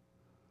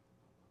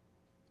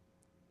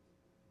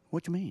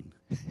 What do you mean?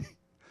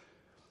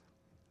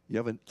 You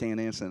ever can't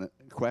answer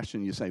a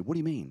question, you say, what do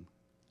you mean?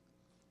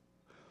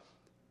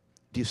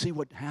 Do you see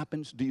what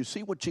happens? Do you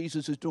see what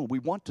Jesus is doing? We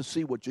want to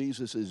see what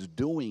Jesus is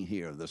doing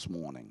here this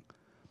morning.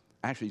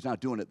 Actually, he's not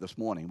doing it this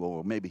morning.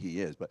 Well, maybe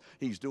he is, but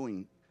he's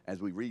doing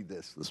as we read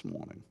this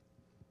morning.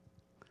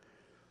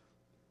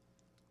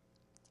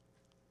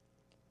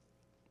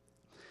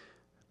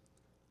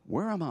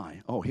 Where am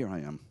I? Oh, here I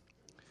am.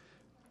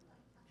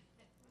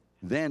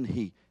 Then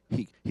he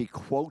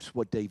quotes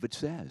what David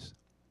says.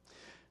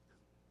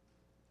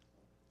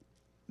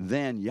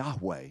 Then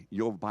Yahweh,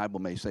 your Bible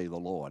may say the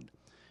Lord,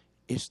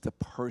 is the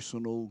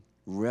personal,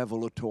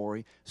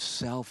 revelatory,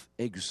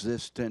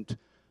 self-existent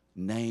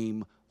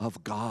name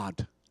of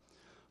God.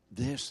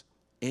 This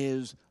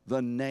is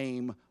the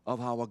name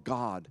of our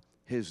God.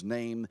 His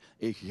name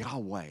is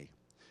Yahweh.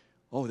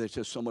 Oh, there's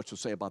just so much to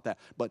say about that.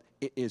 But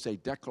it is a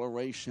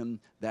declaration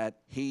that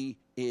he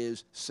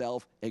is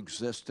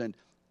self-existent,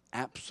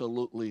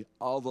 absolutely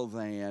other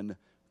than,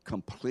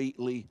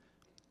 completely,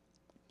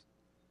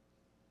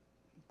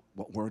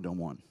 what word on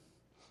one?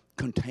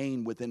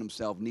 Contained within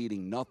himself,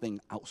 needing nothing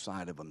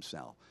outside of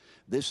himself.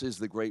 This is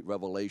the great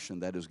revelation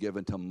that is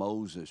given to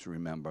Moses,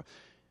 remember,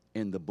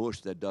 in the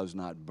bush that does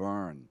not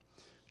burn.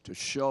 To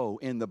show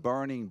in the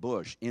burning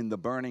bush,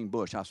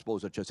 I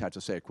suppose I just had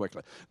to say it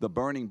quickly. The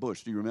burning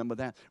bush, do you remember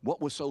that?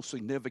 What was so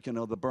significant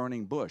of the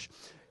burning bush?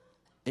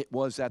 It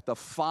was that the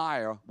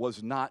fire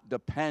was not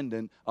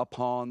dependent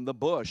upon the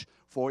bush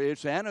for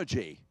its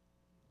energy.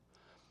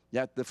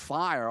 Yet the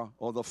fire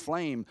or the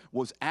flame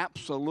was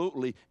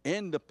absolutely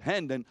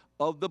independent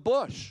of the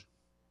bush.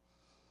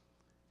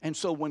 And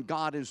so when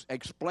God is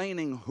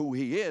explaining who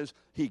he is,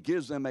 he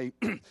gives them a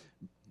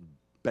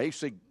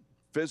basic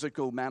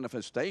physical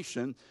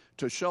manifestation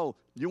to show,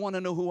 you want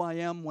to know who I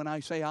am when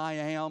I say I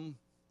am?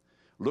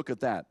 Look at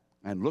that.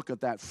 And look at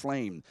that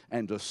flame,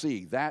 and to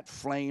see that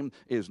flame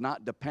is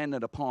not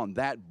dependent upon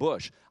that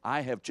bush.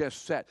 I have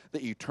just set the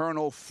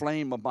eternal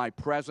flame of my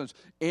presence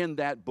in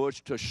that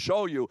bush to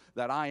show you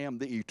that I am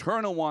the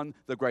eternal one,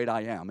 the great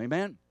I am.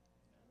 Amen?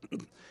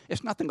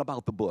 It's nothing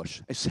about the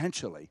bush,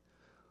 essentially.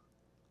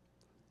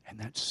 And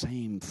that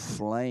same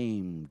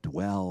flame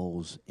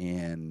dwells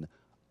in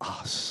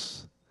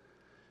us.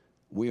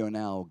 We are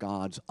now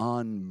God's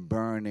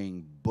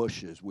unburning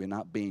bushes. We're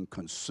not being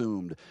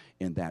consumed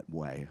in that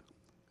way.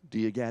 Do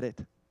you get it?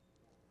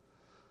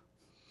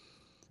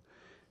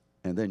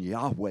 And then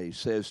Yahweh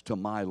says to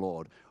my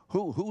Lord,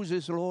 who's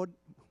his Lord?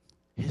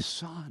 His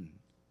Son.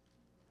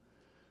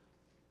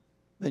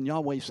 Then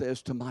Yahweh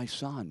says to my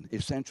Son,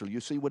 essentially,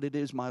 you see what it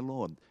is, my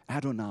Lord?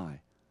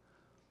 Adonai.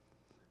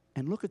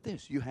 And look at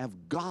this. You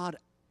have God,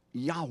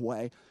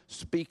 Yahweh,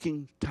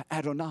 speaking to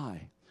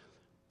Adonai,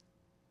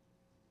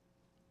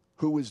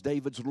 who is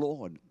David's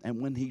Lord.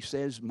 And when he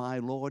says, my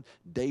Lord,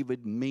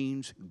 David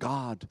means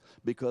God,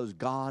 because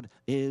God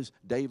is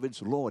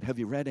David's Lord. Have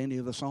you read any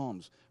of the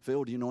Psalms?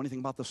 Phil, do you know anything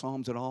about the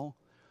Psalms at all?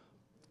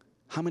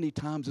 How many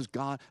times has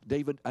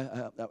David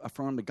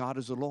affirmed that God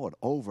is the Lord?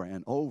 Over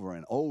and over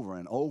and over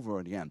and over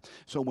again.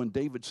 So when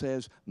David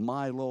says,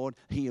 my Lord,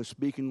 he is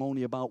speaking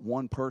only about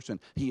one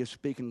person. He is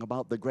speaking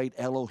about the great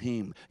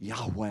Elohim,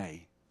 Yahweh.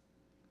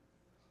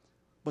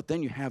 But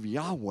then you have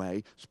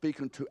Yahweh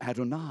speaking to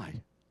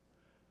Adonai.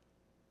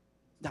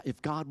 Now,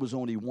 if God was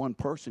only one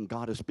person,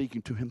 God is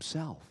speaking to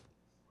himself.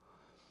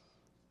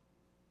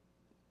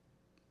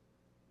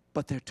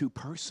 But there are two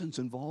persons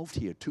involved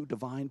here, two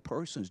divine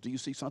persons. Do you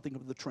see something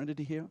of the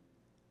Trinity here?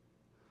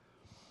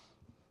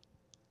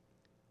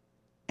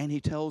 And he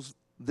tells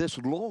this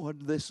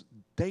Lord, this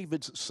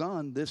David's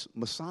son, this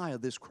Messiah,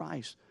 this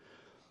Christ,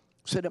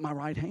 sit at my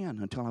right hand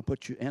until I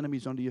put your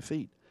enemies under your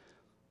feet.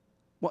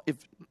 Well, if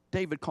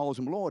David calls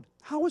him Lord,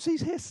 how is he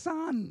his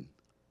son?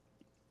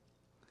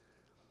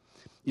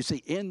 You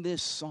see, in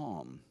this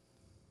psalm,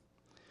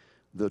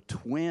 the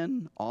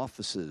twin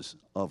offices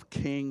of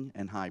king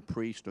and high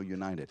priest are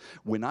united.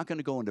 We're not going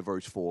to go into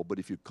verse 4, but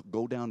if you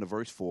go down to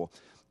verse 4,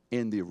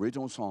 in the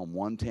original Psalm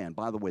 110,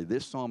 by the way,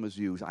 this psalm is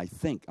used, I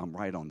think I'm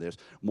right on this,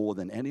 more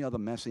than any other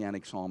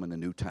messianic psalm in the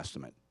New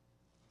Testament.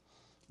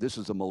 This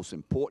is the most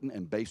important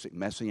and basic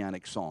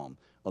messianic psalm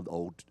of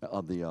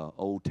the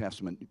Old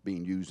Testament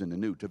being used in the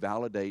New to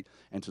validate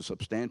and to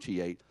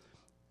substantiate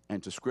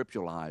and to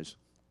scripturalize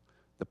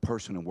the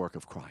person and work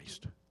of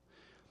Christ.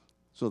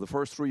 So the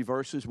first three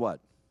verses, what?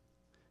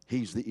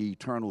 He's the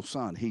eternal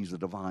Son. He's the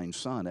divine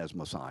Son as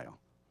Messiah.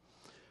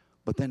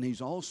 But then he's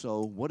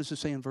also, what does it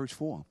say in verse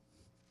 4?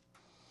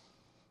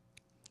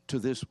 To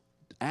this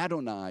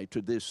Adonai,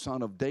 to this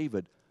Son of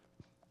David,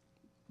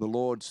 the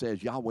Lord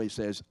says, Yahweh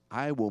says,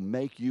 I will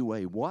make you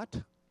a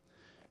what?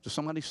 Does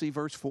somebody see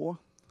verse 4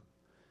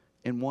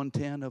 in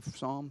 110 of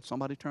Psalm?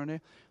 Somebody turn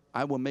there.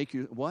 I will make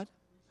you what?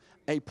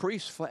 A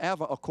priest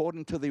forever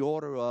according to the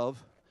order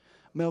of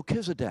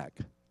Melchizedek.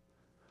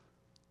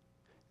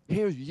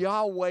 Here's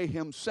Yahweh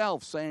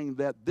himself saying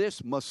that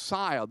this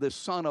Messiah, this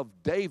Son of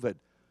David,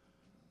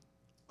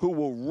 who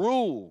will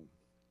rule.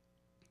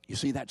 You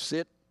see that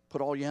sit?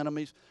 Put all your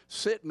enemies.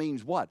 Sit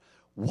means what?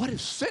 What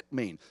does sit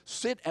mean?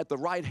 Sit at the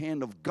right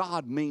hand of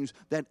God means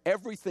that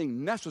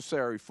everything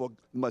necessary for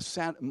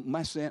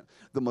the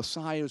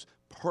Messiah's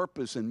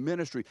purpose and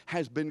ministry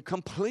has been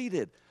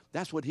completed.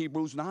 That's what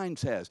Hebrews 9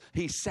 says.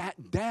 He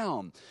sat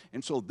down.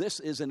 And so this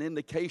is an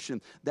indication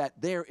that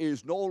there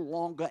is no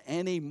longer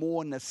any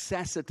more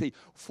necessity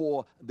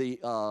for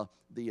the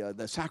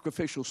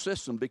sacrificial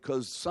system,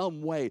 because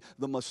some way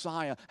the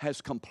Messiah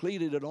has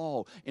completed it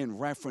all in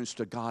reference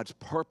to God's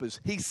purpose.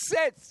 He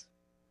sits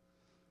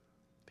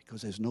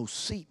because there's no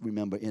seat,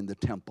 remember, in the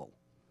temple.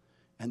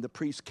 And the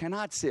priest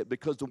cannot sit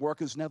because the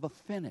work is never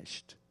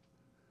finished.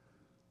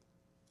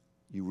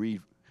 You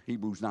read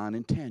Hebrews 9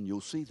 and 10,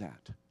 you'll see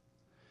that.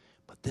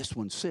 But this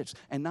one sits.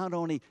 And not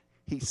only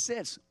he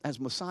sits as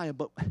Messiah,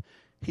 but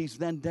he's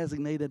then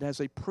designated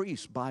as a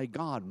priest by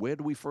God. Where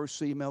do we first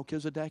see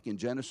Melchizedek? In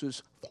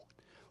Genesis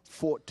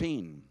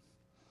 14.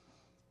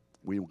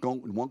 We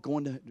won't go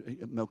into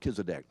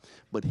Melchizedek.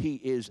 But he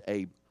is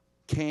a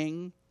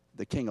king,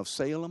 the king of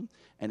Salem,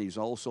 and he's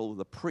also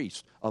the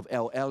priest of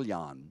El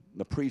Elyon,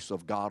 the priest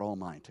of God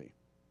Almighty.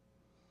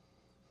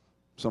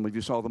 Some of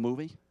you saw the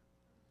movie?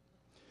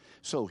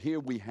 So here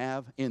we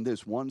have in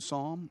this one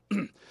psalm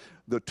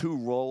the two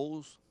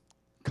roles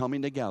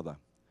coming together.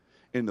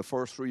 In the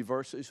first three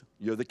verses,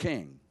 you're the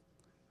king.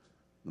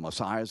 The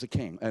Messiah is the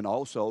king. And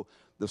also,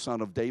 the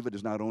Son of David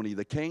is not only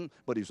the king,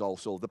 but he's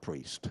also the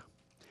priest.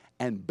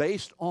 And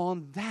based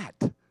on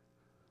that,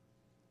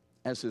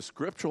 as his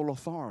scriptural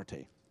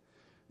authority,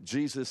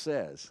 Jesus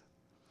says,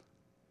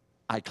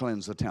 I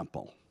cleanse the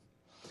temple.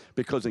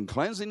 Because in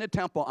cleansing the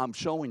temple, I'm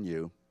showing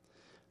you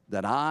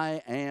that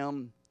I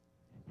am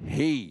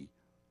he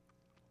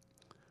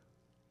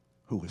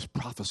who is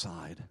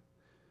prophesied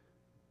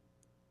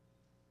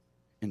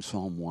in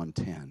Psalm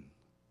 110.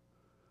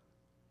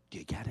 Do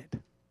you get it?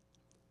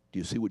 Do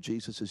you see what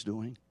Jesus is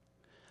doing?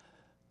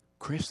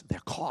 Chris, they're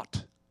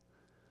caught.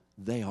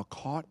 They are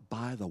caught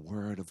by the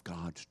word of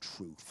God's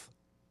truth.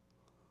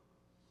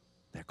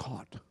 They're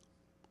caught.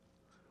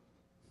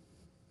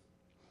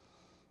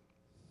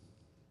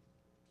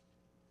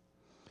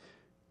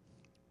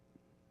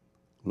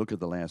 Look at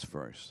the last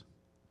verse.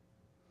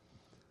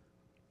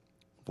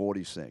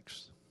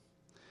 46.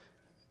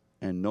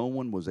 And no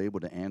one was able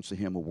to answer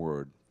him a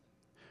word,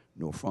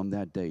 nor from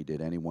that day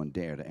did anyone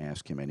dare to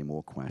ask him any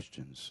more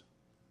questions.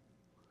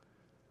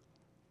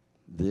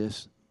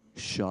 This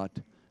shut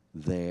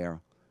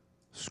their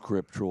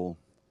scriptural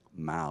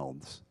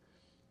mouths.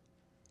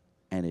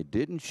 And it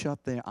didn't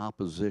shut their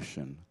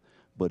opposition,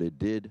 but it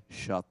did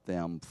shut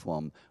them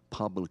from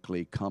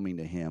publicly coming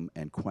to him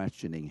and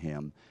questioning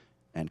him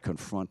and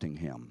confronting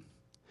him.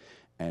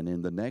 And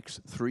in the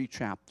next 3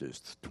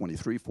 chapters,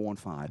 23, 4, and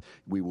 5,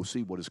 we will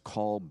see what is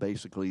called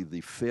basically the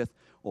fifth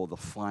or the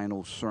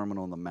final Sermon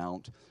on the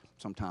Mount.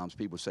 Sometimes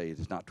people say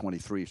it's not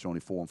 23, it's only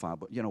 4 and 5,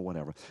 but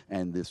whatever.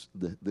 And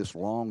this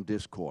long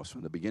discourse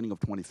from the beginning of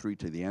 23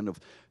 to the end of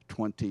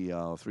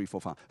 23,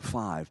 4,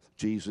 5,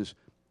 Jesus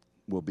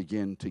will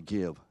begin to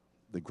give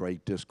the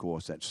great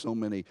discourse that so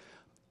many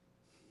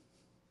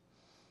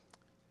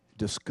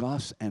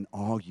discuss and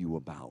argue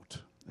about,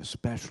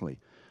 especially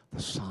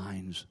the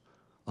signs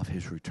of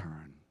his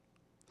return.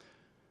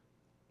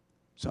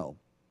 So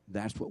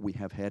that's what we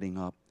have heading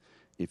up.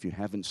 If you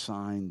haven't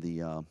signed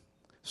the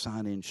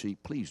sign-in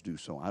sheet, please do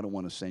so. I don't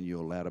want to send you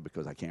a letter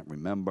because I can't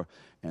remember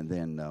and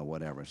then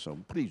whatever. So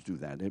please do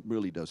that. It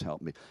really does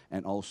help me.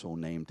 And also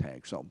name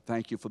tags. So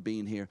thank you for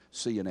being here.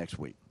 See you next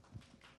week.